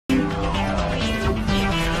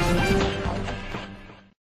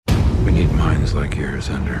years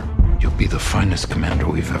under, you'll be the finest commander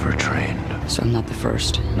we've ever trained. So I'm not the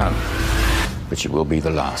first? No, but you will be the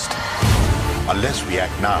last. Unless we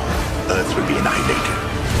act now, Earth will be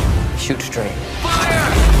annihilated. Shoot straight. Fire!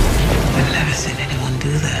 I've never seen anyone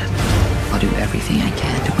do that. I'll do everything I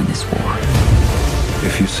can to win this war.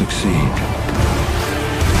 If you succeed,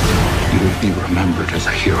 you will be remembered as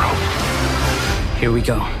a hero. Here we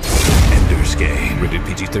go. Ender's Game. Rated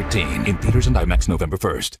PG-13. In theaters and IMAX November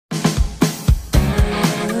 1st.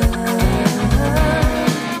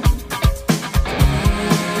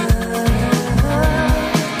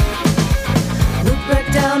 Look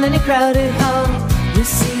right down in a crowded hall. You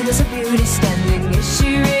see there's a beauty standing. Is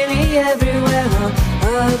she really everywhere?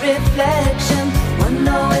 Or a reflection? One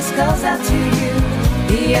always calls out to you.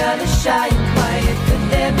 The other shy and quiet. Could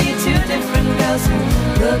there be two different girls who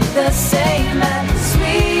look the same at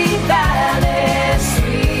Sweet Valley,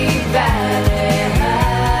 Sweet Valley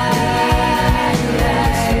High,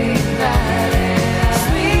 Sweet Valley,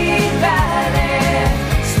 Sweet Valley,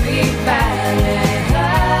 Sweet Valley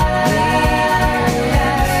High,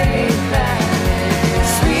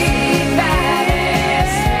 Sweet Valley, Sweet Valley,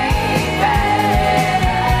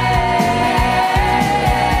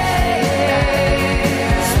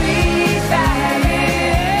 Sweet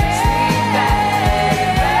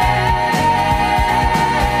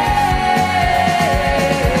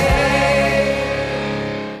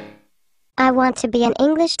I want to be an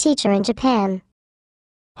English teacher in Japan.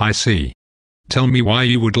 I see. Tell me why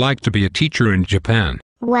you would like to be a teacher in Japan.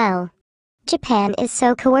 Well, Japan is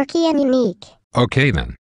so quirky and unique. Okay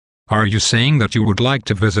then. Are you saying that you would like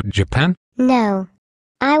to visit Japan? No.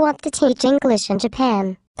 I want to teach English in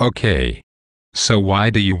Japan. Okay. So why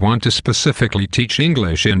do you want to specifically teach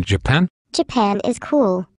English in Japan? Japan is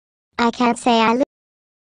cool. I can't say I live